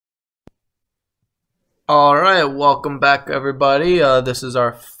Alright, welcome back everybody. This is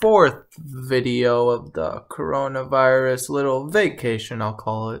our fourth video of the coronavirus little vacation, I'll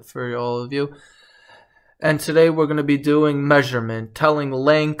call it, for all of you. And today we're going to be doing measurement, telling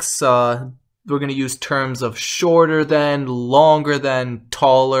lengths. We're going to use terms of shorter than, longer than,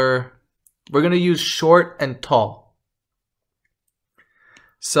 taller. We're going to use short and tall.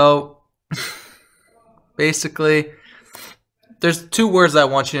 So, basically, there's two words I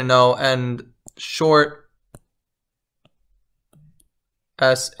want you to know, and short,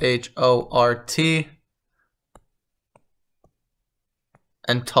 S-H-O-R-T,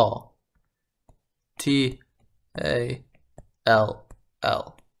 and tall, T-A-L-L.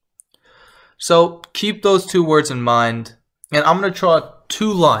 So keep those two words in mind, and I'm going to draw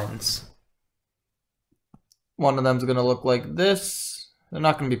two lines. One of them is going to look like this. They're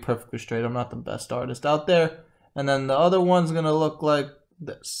not going to be perfectly straight. I'm not the best artist out there. And then the other one's going to look like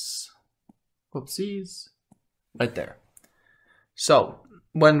this. Whoopsies. Right there. So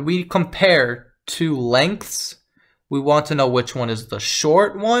when we compare two lengths, we want to know which one is the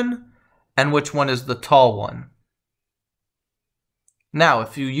short one and which one is the tall one. Now,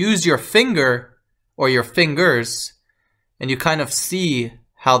 if you use your finger or your fingers and you kind of see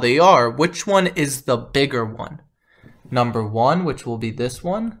how they are, which one is the bigger one? Number one, which will be this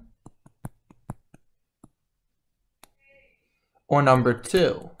one, or number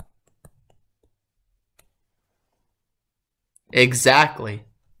two? Exactly,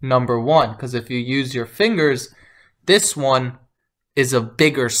 number one, because if you use your fingers, this one is a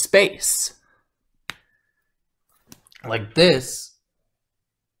bigger space. Like this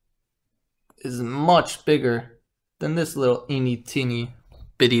is much bigger than this little teeny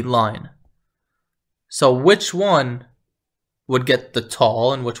bitty line. So which one would get the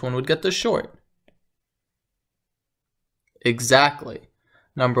tall and which one would get the short? Exactly.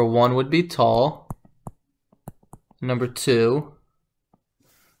 Number one would be tall. Number two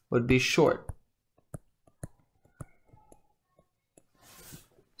would be short.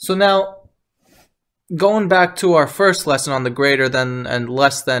 So now, going back to our first lesson on the greater than and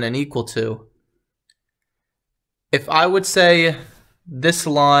less than and equal to, if I would say this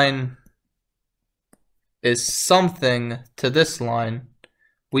line is something to this line,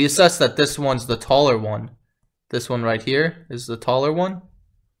 we assess that this one's the taller one. This one right here is the taller one.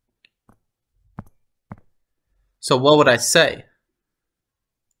 So what would I say?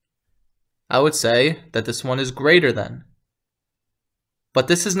 I would say that this one is greater than. But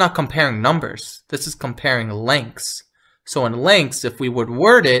this is not comparing numbers. This is comparing lengths. So in lengths, if we would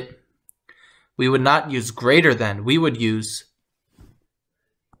word it, we would not use greater than. We would use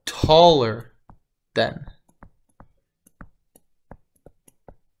taller than.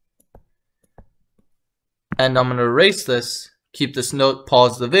 And I'm going to erase this, keep this note,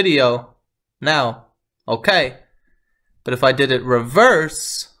 pause the video. Now, okay. But if I did it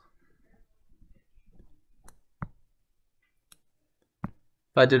reverse,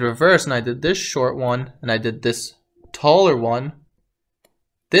 if I did reverse and I did this short one and I did this taller one,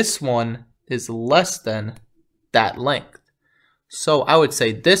 this one is less than that length. So I would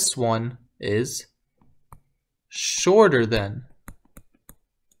say this one is shorter than.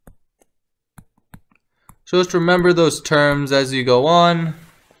 So just remember those terms as you go on.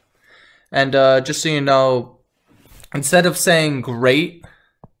 And just so you know, instead of saying great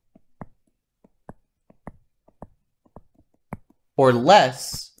or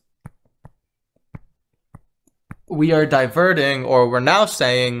less, we are diverting, or we're now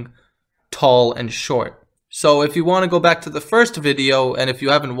saying tall and short. So if you want to go back to the first video, and if you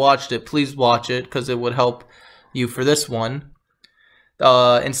haven't watched it, please watch it because it would help you for this one.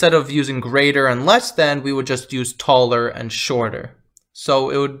 Instead of using greater and less than, we would just use taller and shorter. So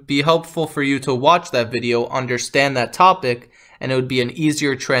it would be helpful for you to watch that video, understand that topic, and it would be an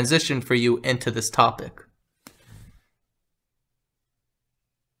easier transition for you into this topic.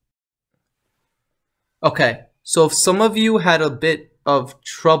 Okay, so if some of you had a bit of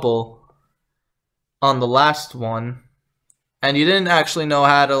trouble on the last one, and you didn't actually know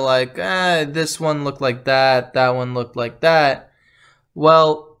how to this one looked like that one looked like that,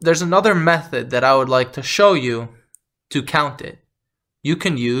 well, there's another method that I would like to show you to count it. You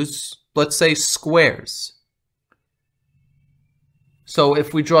can use, let's say, squares. So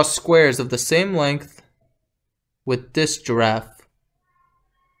if we draw squares of the same length with this giraffe,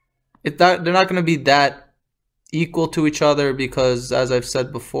 they're not going to be that equal to each other because, as I've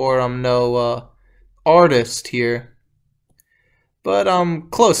said before, I'm no artist here. But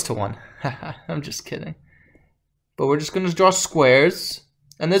I'm close to one. I'm just kidding. But we're just going to draw squares.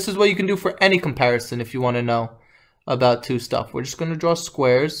 And this is what you can do for any comparison if you want to know about two stuff. We're just going to draw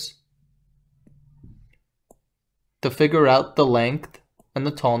squares. to figure out the length and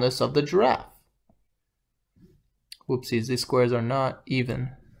the tallness of the giraffe. Whoopsies, these squares are not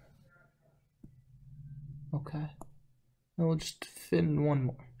even. Okay. And we'll just fit in one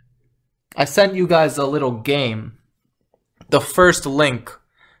more. I sent you guys a little game. The first link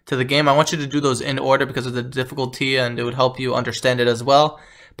to the game, I want you to do those in order because of the difficulty and it would help you understand it as well.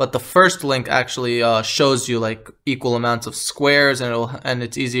 But the first link actually shows you like equal amounts of squares, and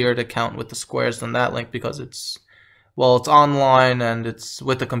it's easier to count with the squares than that link because it's online and it's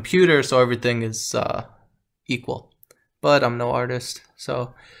with the computer, so everything is equal. But I'm no artist,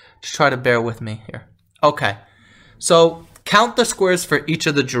 so just try to bear with me here. Okay, so count the squares for each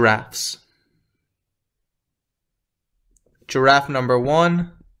of the giraffes. Giraffe number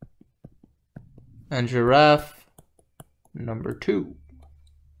 1 and giraffe number 2.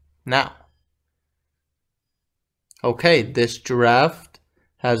 Now, okay, this giraffe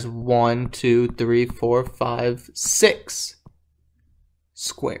has 1, 2, 3, 4, 5, 6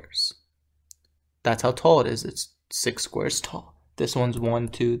 squares. That's how tall it is. It's 6 squares tall. This one's 1,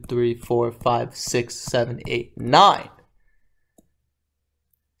 2, 3, 4, 5, 6, 7, 8, 9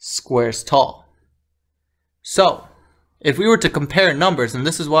 squares tall. So, if we were to compare numbers, and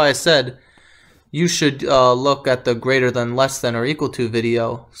this is why I said you should look at the greater than, less than, or equal to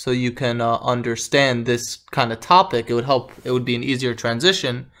video so you can understand this kind of topic. It would help. It would be an easier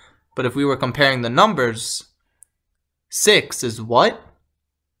transition. But if we were comparing the numbers, 6 is what?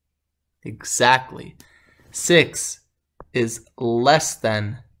 Exactly. 6 is less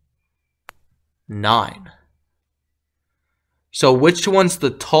than 9. So which one's the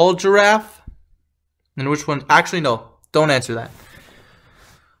tall giraffe? And which one? Actually, no. Don't answer that.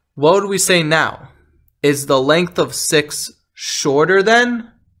 What would we say now? Is the length of 6 shorter than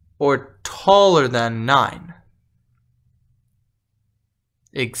or taller than 9?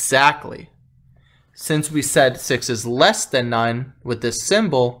 Exactly. Since we said 6 is less than 9 with this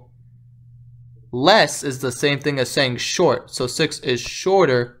symbol, less is the same thing as saying short. So 6 is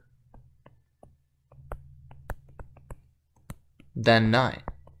shorter than 9.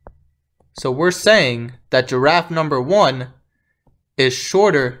 So we're saying that giraffe number 1 is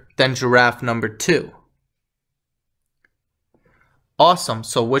shorter than giraffe number 2. Awesome.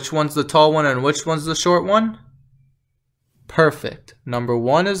 So which one's the tall one and which one's the short one? Perfect. Number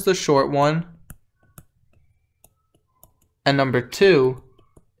 1 is the short one. And number 2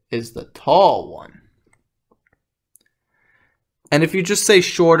 is the tall one. And if you just say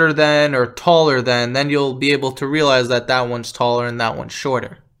shorter than or taller than, then you'll be able to realize that that one's taller and that one's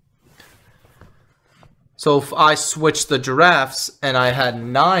shorter. So if I switched the giraffes and I had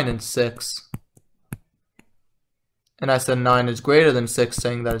 9 and 6, and I said 9 is greater than 6,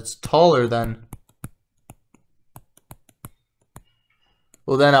 saying that it's taller than,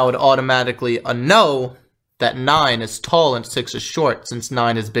 well then I would automatically know that 9 is tall and 6 is short, since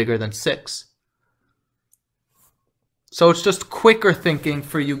 9 is bigger than 6. So it's just quicker thinking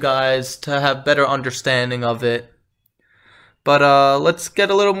for you guys to have better understanding of it. But let's get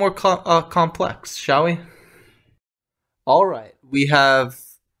a little more complex, shall we? Alright, we have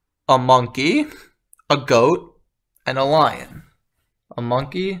a monkey, a goat, and a lion. A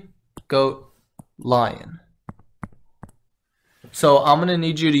monkey, goat, lion. So I'm going to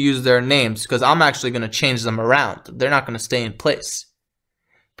need you to use their names because I'm actually going to change them around. They're not going to stay in place.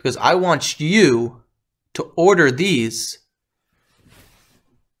 Because I want you to order these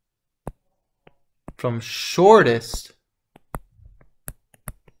from shortest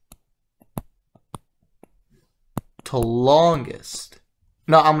to longest.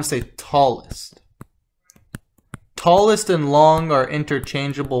 No, I'm going to say tallest. Tallest and long are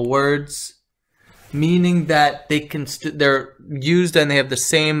interchangeable words, meaning that they're used and they have the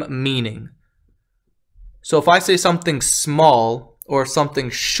same meaning. So if I say something small or something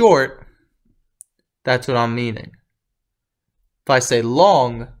short, that's what I'm meaning. If I say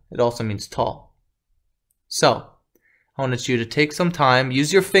long, it also means tall. So I wanted you to take some time,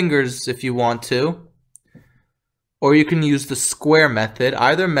 use your fingers if you want to, or you can use the square method,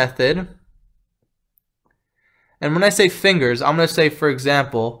 either method. And when I say fingers, I'm going to say, for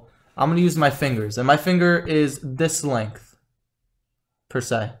example, I'm going to use my fingers. And my finger is this length, per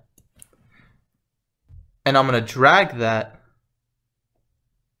se. And I'm going to drag that.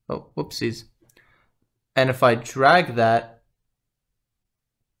 Oh, whoopsies. And if I drag that,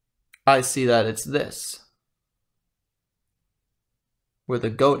 I see that it's this, where the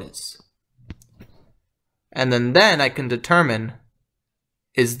goat is. And then I can determine,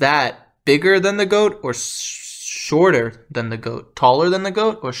 is that bigger than the goat or shorter than the goat? Taller than the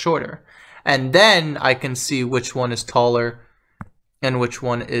goat or shorter? And then I can see which one is taller and which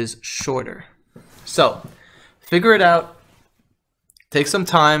one is shorter. So Figure it out. Take some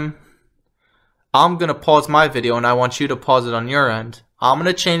time. I'm going to pause my video and I want you to pause it on your end. I'm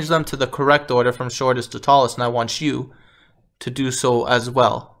going to change them to the correct order from shortest to tallest, and I want you to do so as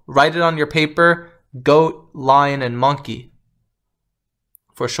well. Write it on your paper, goat, lion, and monkey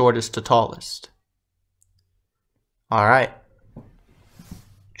for shortest to tallest. All right.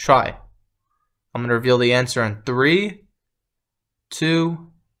 Try. I'm going to reveal the answer in 3,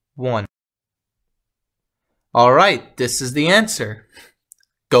 2, 1. All right, this is the answer.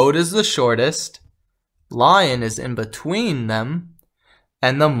 Goat is the shortest, lion is in between them,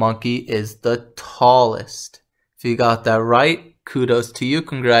 and the monkey is the tallest. If you got that right, kudos to you,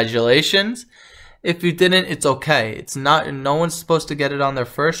 congratulations. If you didn't, it's okay. It's not, no one's supposed to get it on their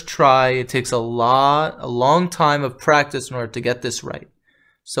first try. It takes a long time of practice in order to get this right.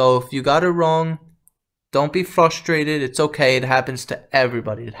 So if you got it wrong, don't be frustrated. It's okay. It happens to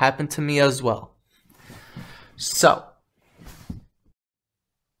everybody. It happened to me as well. So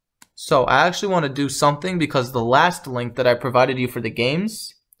I actually want to do something, because the last link that I provided you for the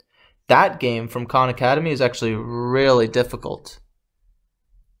games, that game from Khan Academy is actually really difficult.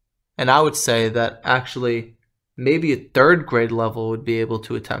 And I would say that actually maybe a 3rd grade level would be able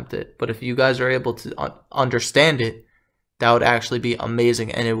to attempt it. But if you guys are able to understand it, that would actually be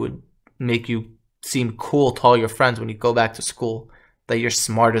amazing, and it would make you seem cool to all your friends when you go back to school, that you're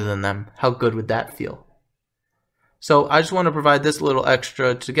smarter than them. How good would that feel? So I just want to provide this little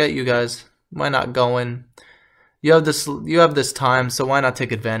extra to get you guys, why not go in? You have this time, so why not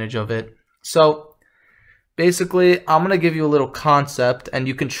take advantage of it? So basically, I'm going to give you a little concept, and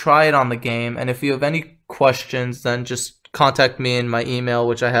you can try it on the game. And if you have any questions, then just contact me in my email,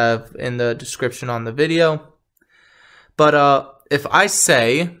 which I have in the description on the video. But if I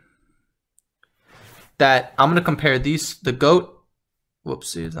say that I'm going to compare the goat,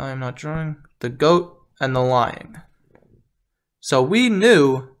 whoopsies, I am not drawing, the goat and the lion. So we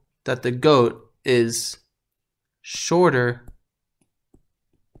knew that the goat is shorter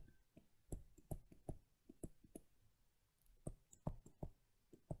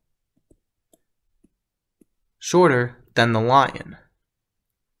than the lion,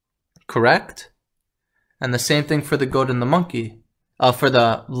 correct? And the same thing for the goat and the monkey. For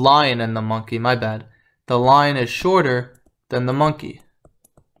the lion and the monkey, my bad. The lion is shorter than the monkey.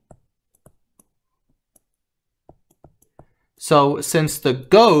 So since the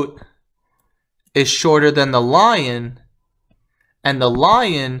goat is shorter than the lion, and the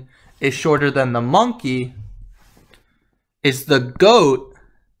lion is shorter than the monkey, is the goat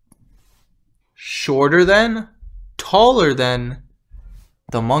shorter than, taller than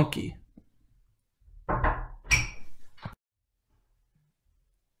the monkey?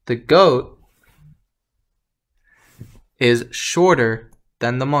 The goat is shorter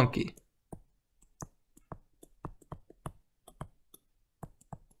than the monkey.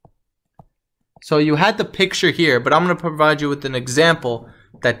 So you had the picture here, but I'm going to provide you with an example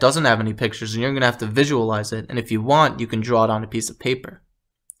that doesn't have any pictures, and you're going to have to visualize it. And if you want, you can draw it on a piece of paper.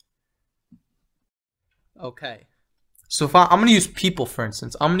 Okay. So if I'm going to use people, for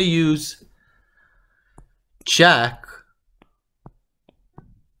instance. I'm going to use Jack,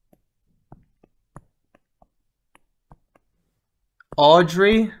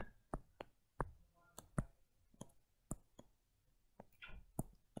 Audrey,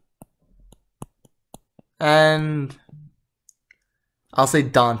 and I'll say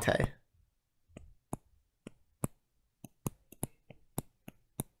Dante.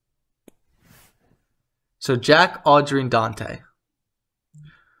 So Jack, Audrey, and Dante.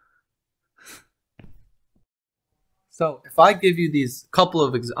 So if I give you these couple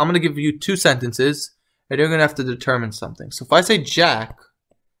of, I'm going to give you 2 sentences, and you're going to have to determine something. So if I say Jack,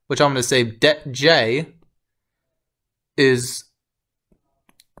 which I'm going to say J is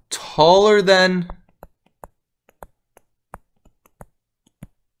taller than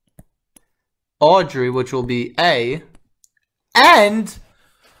Audrey, which will be A, and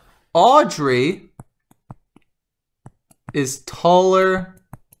Audrey is taller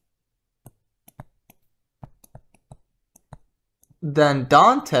than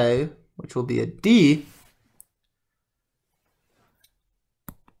Dante, which will be a D,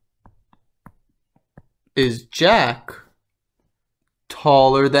 is Jack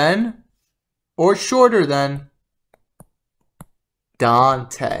taller than or shorter than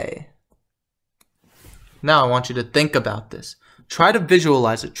Dante? Now I want you to think about this. Try to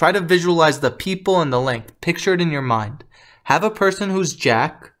visualize it. Try to visualize the people and the length. Picture it in your mind. Have a person who's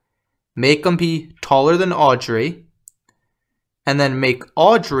Jack, make them be taller than Audrey, and then make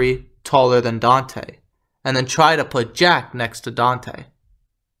Audrey taller than Dante. And then try to put Jack next to Dante.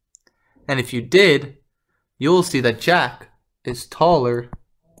 And if you did, you'll see that Jack is taller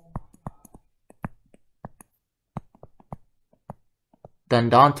than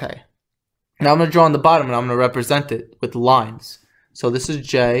Dante. Now I'm going to draw on the bottom and I'm going to represent it with lines. So this is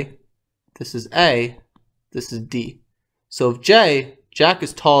J, this is A, this is D. So if Jack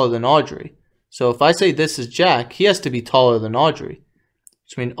is taller than Audrey. So if I say this is Jack, he has to be taller than Audrey.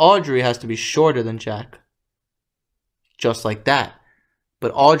 Which means Audrey has to be shorter than Jack. Just like that.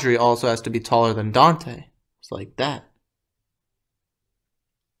 But Audrey also has to be taller than Dante. It's like that.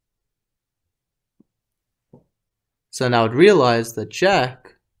 So now I'd realize that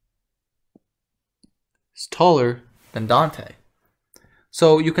Jack is taller than Dante.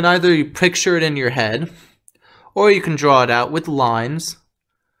 So you can either picture it in your head, or you can draw it out with lines,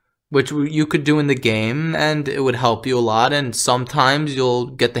 which you could do in the game, and it would help you a lot. And sometimes you'll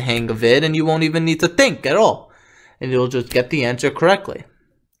get the hang of it, and you won't even need to think at all. And you'll just get the answer correctly.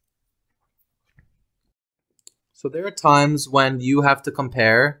 So there are times when you have to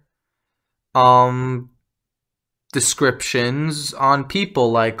compare descriptions on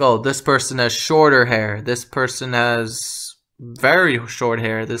people, like, oh, this person has shorter hair, this person has very short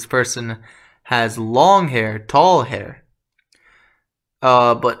hair, this person has long hair, tall hair.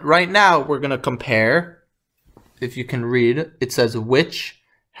 But right now we're going to compare. If you can read, it says which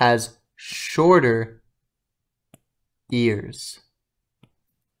has shorter ears.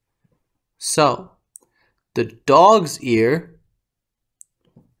 So the dog's ear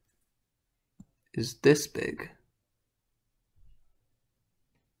is this big.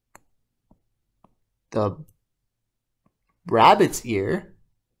 The rabbit's ear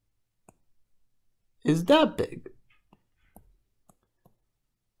is that big.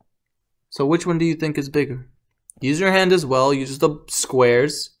 So which one do you think is bigger? Use your hand as well. Use the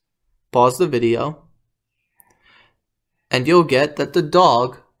squares. Pause the video. And you'll get that the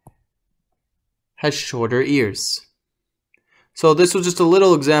dog has shorter ears. So this was just a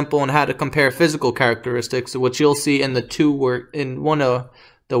little example on how to compare physical characteristics, which you'll see in one of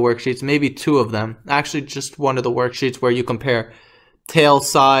the worksheets, maybe two of them. Actually, just one of the worksheets where you compare tail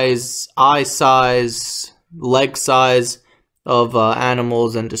size, eye size, leg size of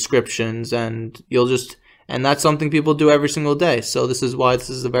animals and descriptions, and and that's something people do every single day. So this is why this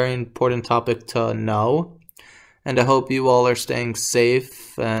is a very important topic to know. And I hope you all are staying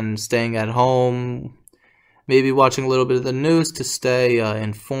safe and staying at home, maybe watching a little bit of the news to stay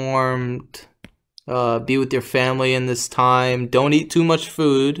informed. Be with your family in this time. Don't eat too much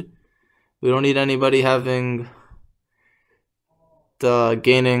food. We don't need anybody gaining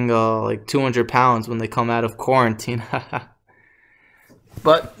like 200 pounds when they come out of quarantine.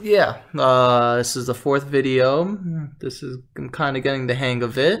 But yeah, this is the fourth video. I'm kind of getting the hang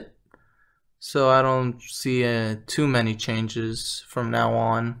of it, so I don't see too many changes from now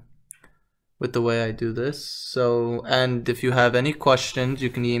on with the way I do this. So, and if you have any questions, you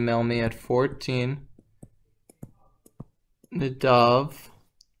can email me at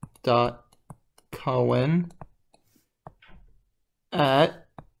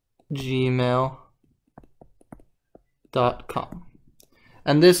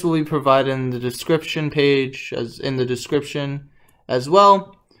And this will be provided in the description page, in the description as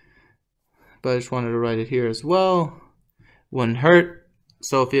well. But I just wanted to write it here as well. Wouldn't hurt.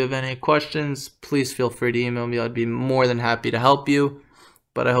 So if you have any questions, please feel free to email me. I'd be more than happy to help you.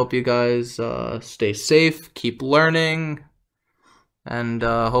 But I hope you guys stay safe, keep learning, and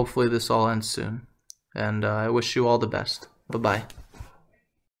hopefully this all ends soon. And I wish you all the best. Bye-bye.